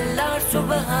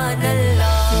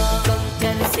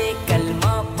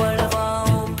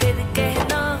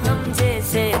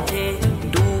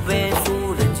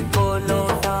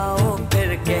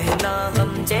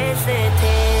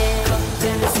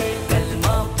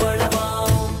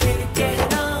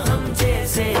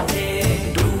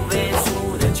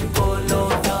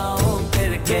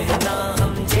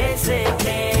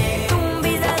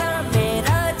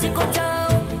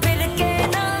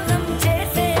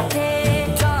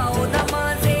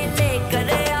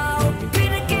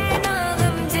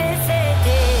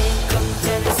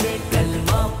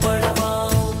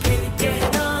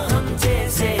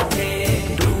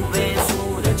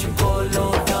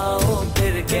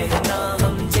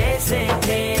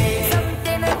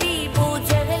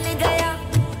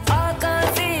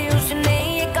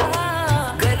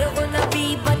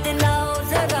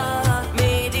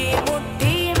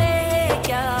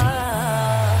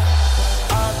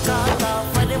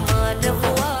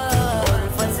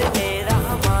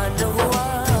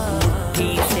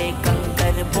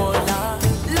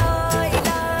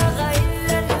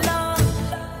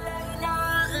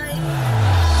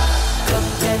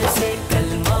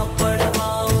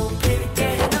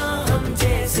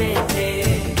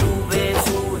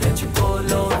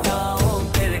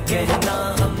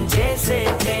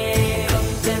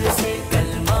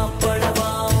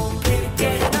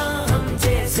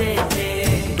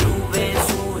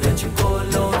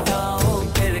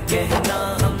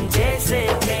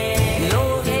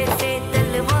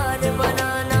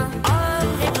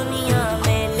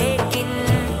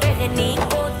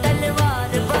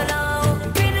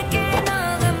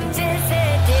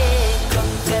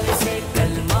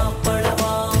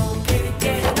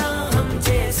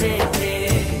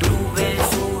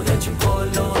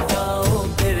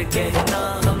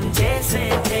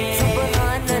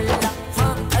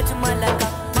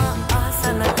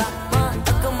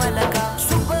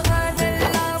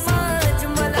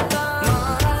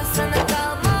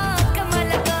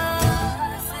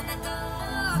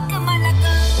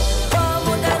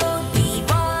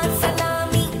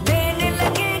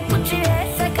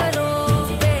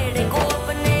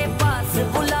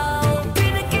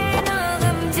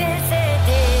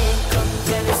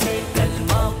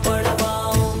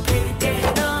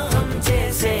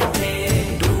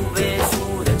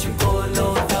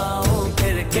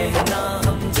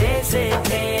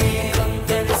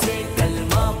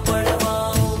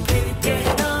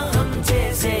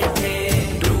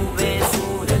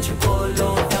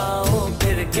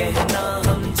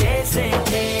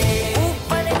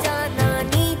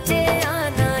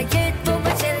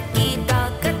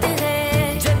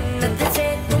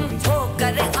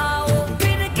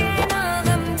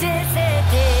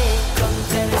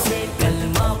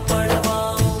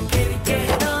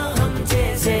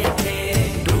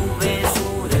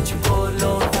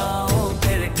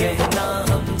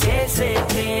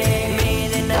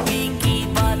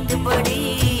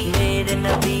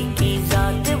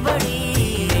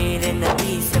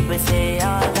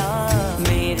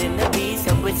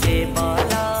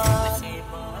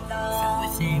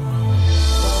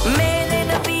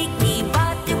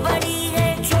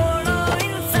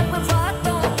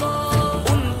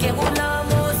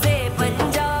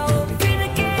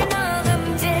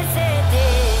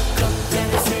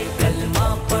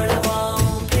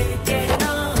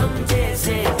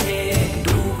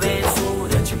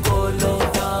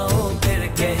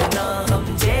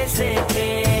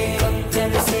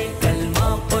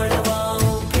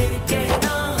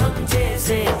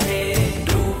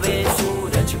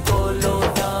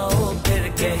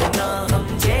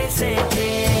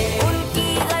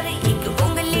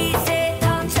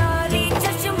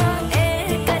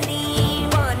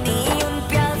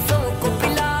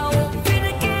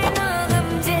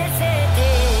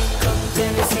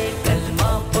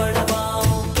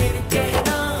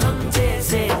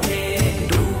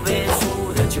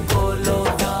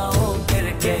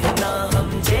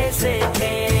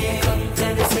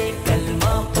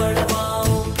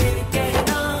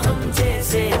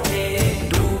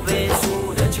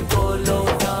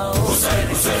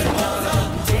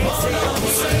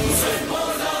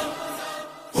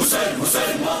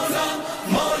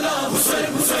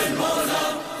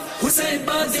हुसैन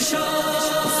बादशाह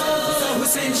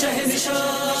हुसैन शहंशाह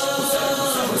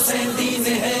हुसैन दीन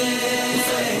है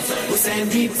हुसैन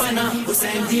दी पना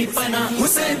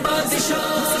हुसैन बादशाह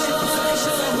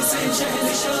हुसैन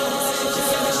शहंशाह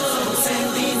हुसैन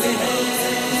दीन है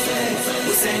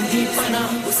हुसैन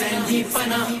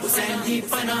दी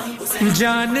पना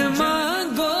जान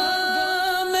मांगो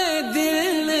मैं दिल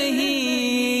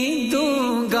नहीं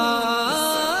दूंगा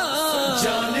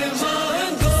जान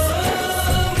मांगो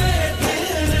मैं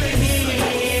दिल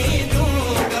नहीं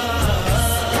दूंगा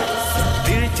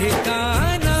दिल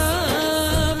ठिकाना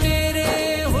मेरे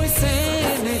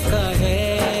हुसैन का है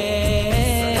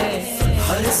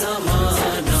हर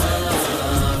ज़माना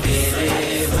मेरे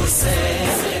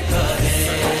हुसैन का है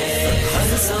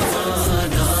हर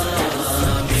ज़माना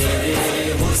मेरे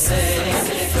हुसैन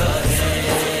का है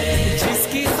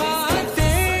जिसकी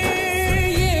खातिर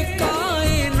ये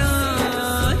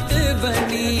कायनात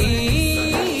बनी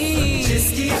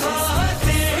जिसकी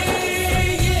खातिर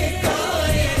ये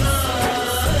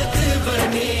कायनात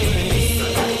बनी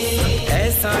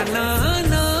ऐसा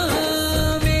नाना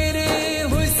मेरे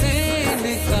हुसैन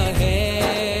का है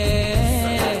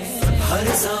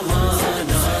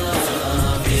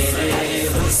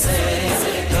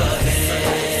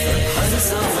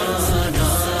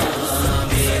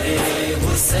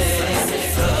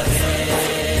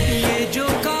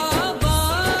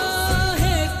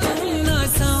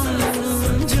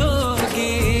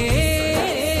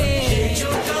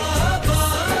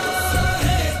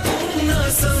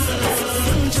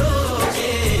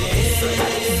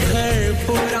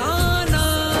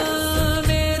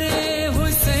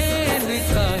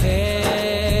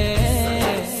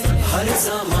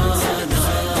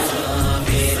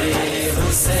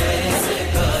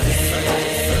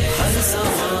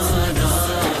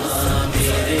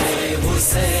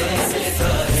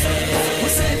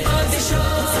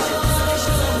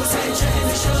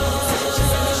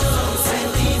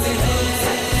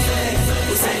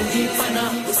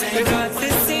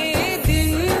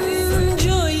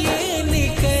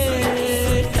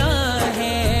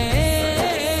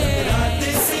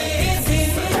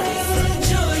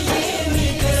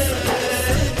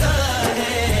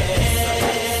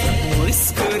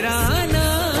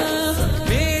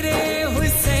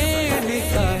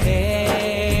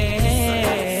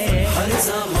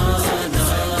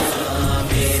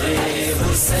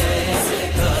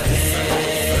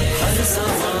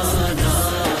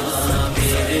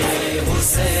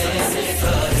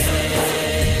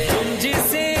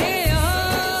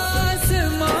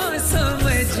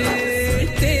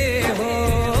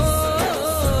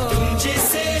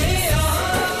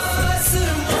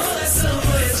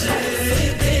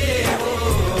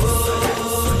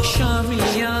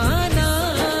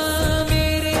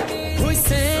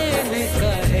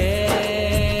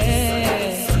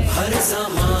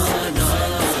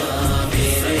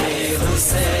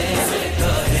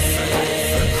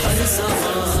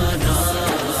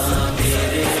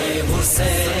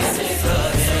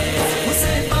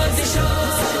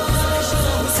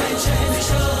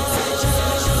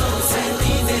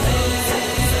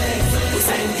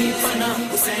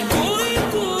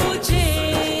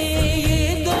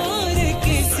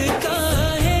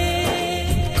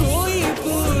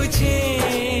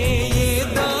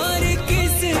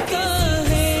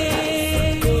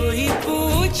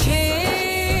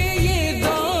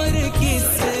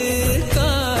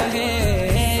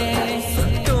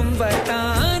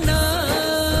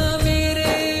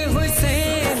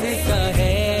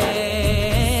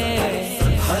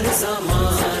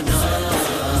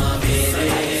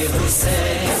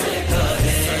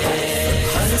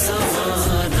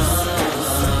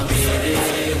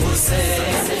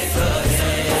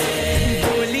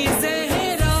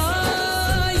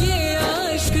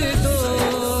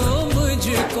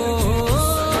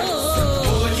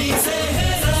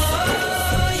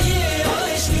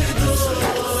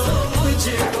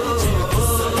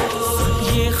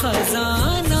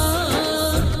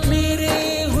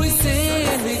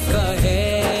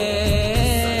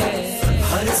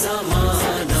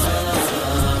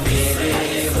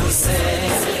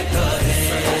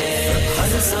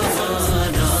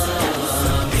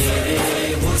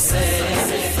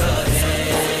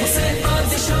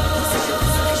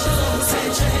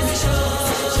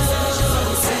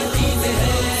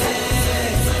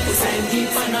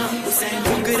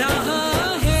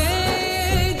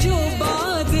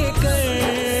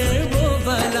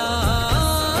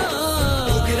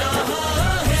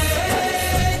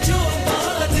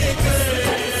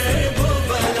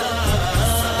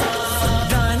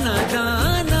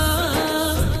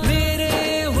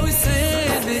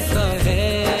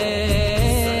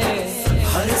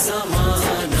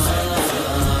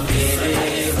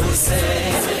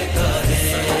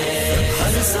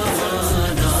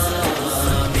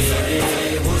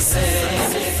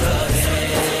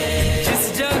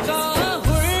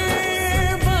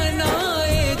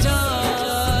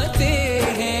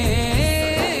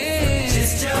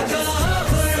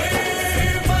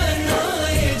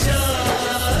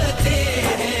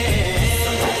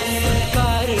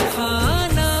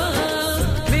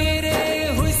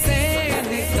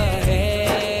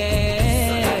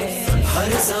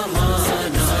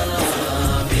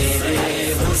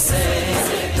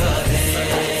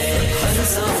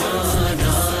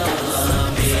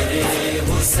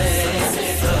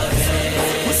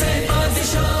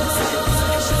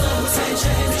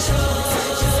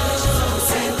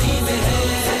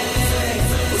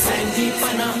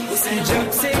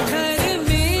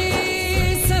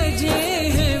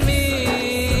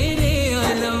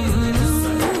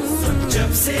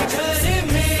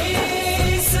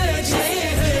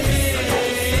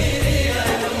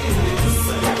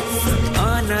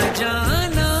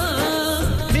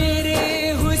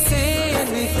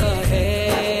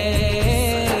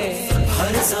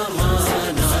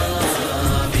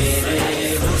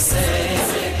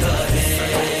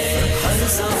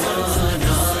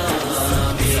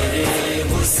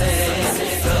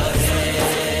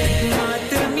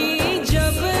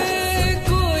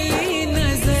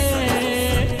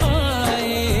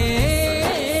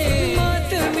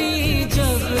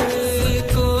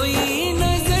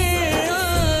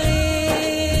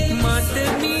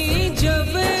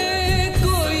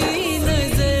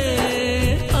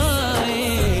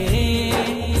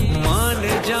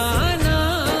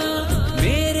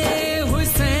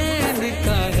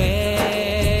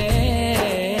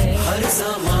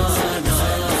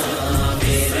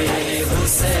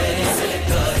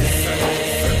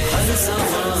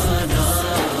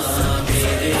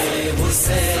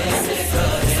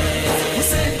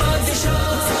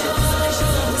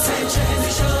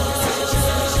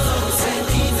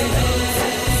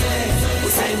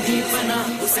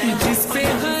जिस पे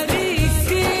हर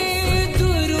एक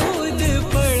दुरूद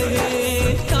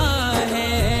पढ़ता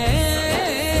है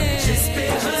जिस पे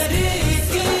हर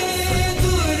एक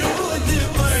दुरूद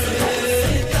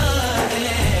पढ़ता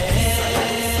है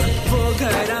वो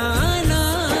घराना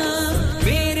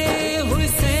मेरे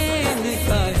हुसैन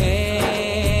का है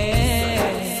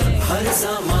हर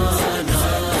ज़माना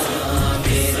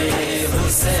मेरे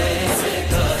हुसैन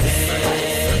का है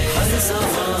हर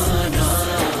ज़माना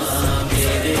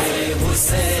मेरे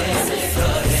हुसैन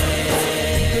का है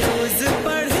रोज़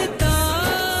पढ़ता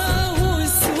हूँ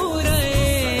सूरह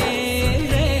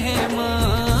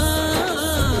रहमान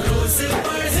रोज़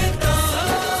पढ़ता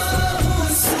हूँ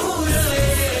सूरह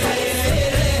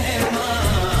रहमान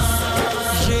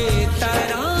ये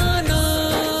तराना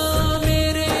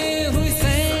मेरे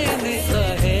हुसैन का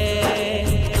है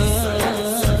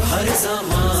हर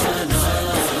ज़माना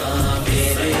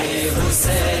मेरे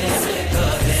हुसैन का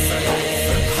है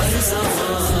हर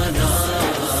ज़माना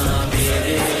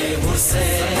मेरे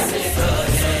हुसैन का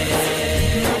है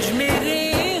मुझ मेरे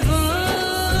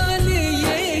हाल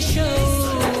ये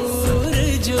शऊर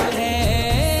जो है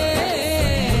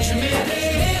मुझ मेरे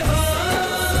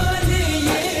हाल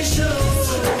ये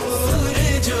शऊर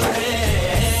जो है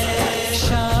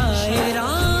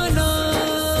शायराना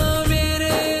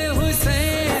मेरे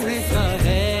हुसैन का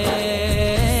है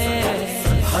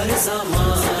हर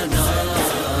ज़माना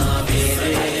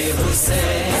मेरे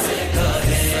हुसैन का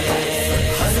है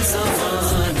हर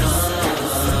ज़माना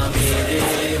मेरे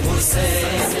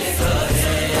हुसैन का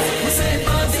है हुसैन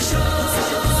बादशाह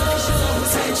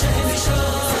हुसैन शहंशाह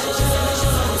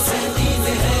हुसैन दीन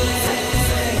है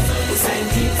हुसैन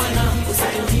की पनाह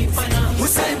हुसैन की पनाह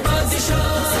हुसैन बादशाह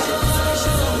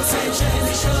हुसैन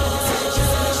शहंशाह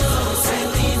हुसैन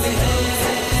दीन है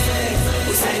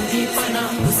हुसैन की पनाह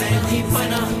हुसैन की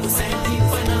पनाह हुसैन की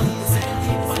पनाह हुसैन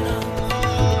की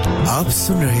पनाह आप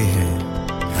सुन रहे हैं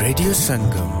रेडियो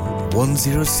संगम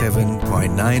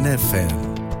 107.9 FM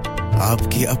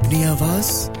आपकी अपनी आवाज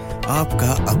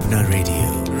आपका अपना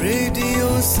रेडियो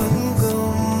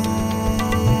संगम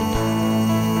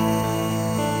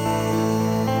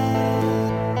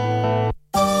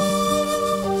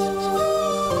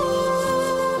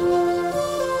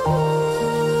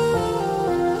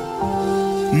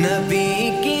नबी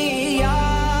की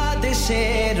याद से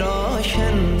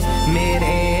रोशन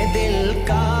मेरे दिल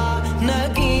का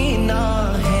नगीना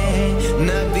है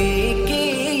नबी की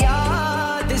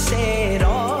याद से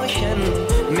रोशन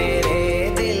मेरे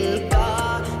दिल का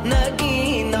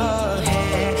नगीना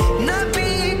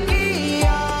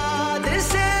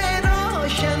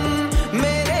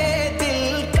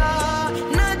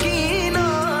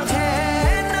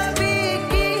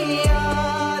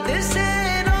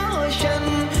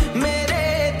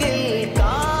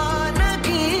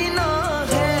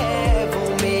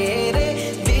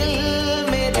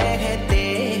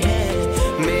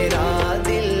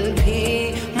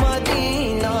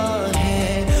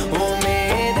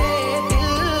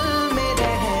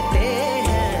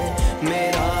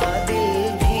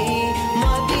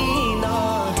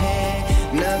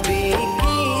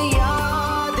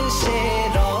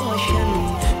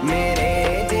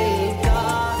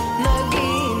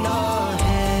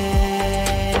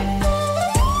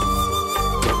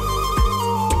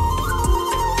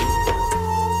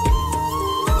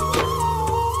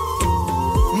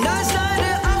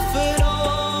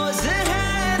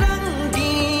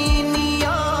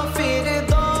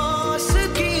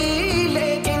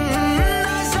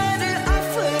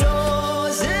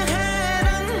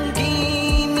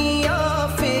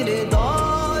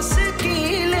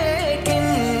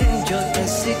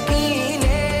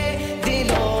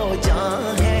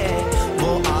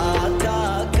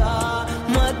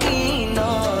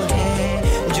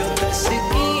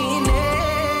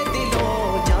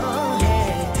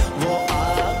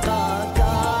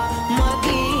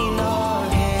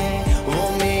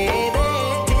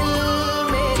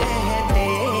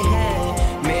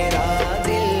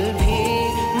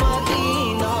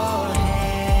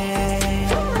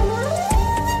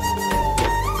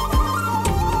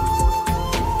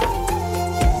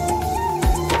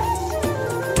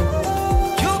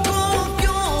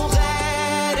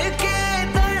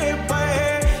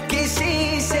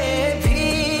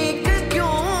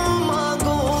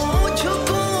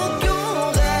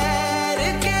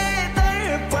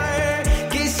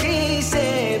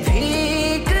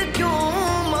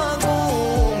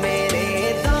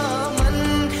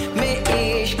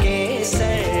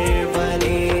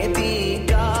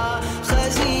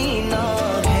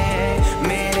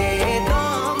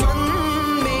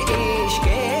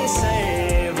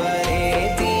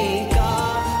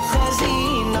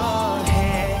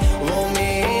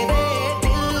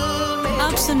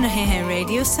सुन रहे हैं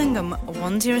radio Sangam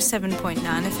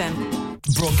 107.9 FM.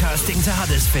 Broadcasting to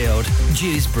Huddersfield,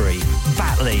 Dewsbury,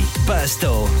 Batley,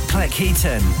 Birstall,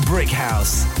 Cleckheaton,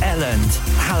 Brickhouse, Elland,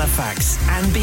 Halifax and beyond.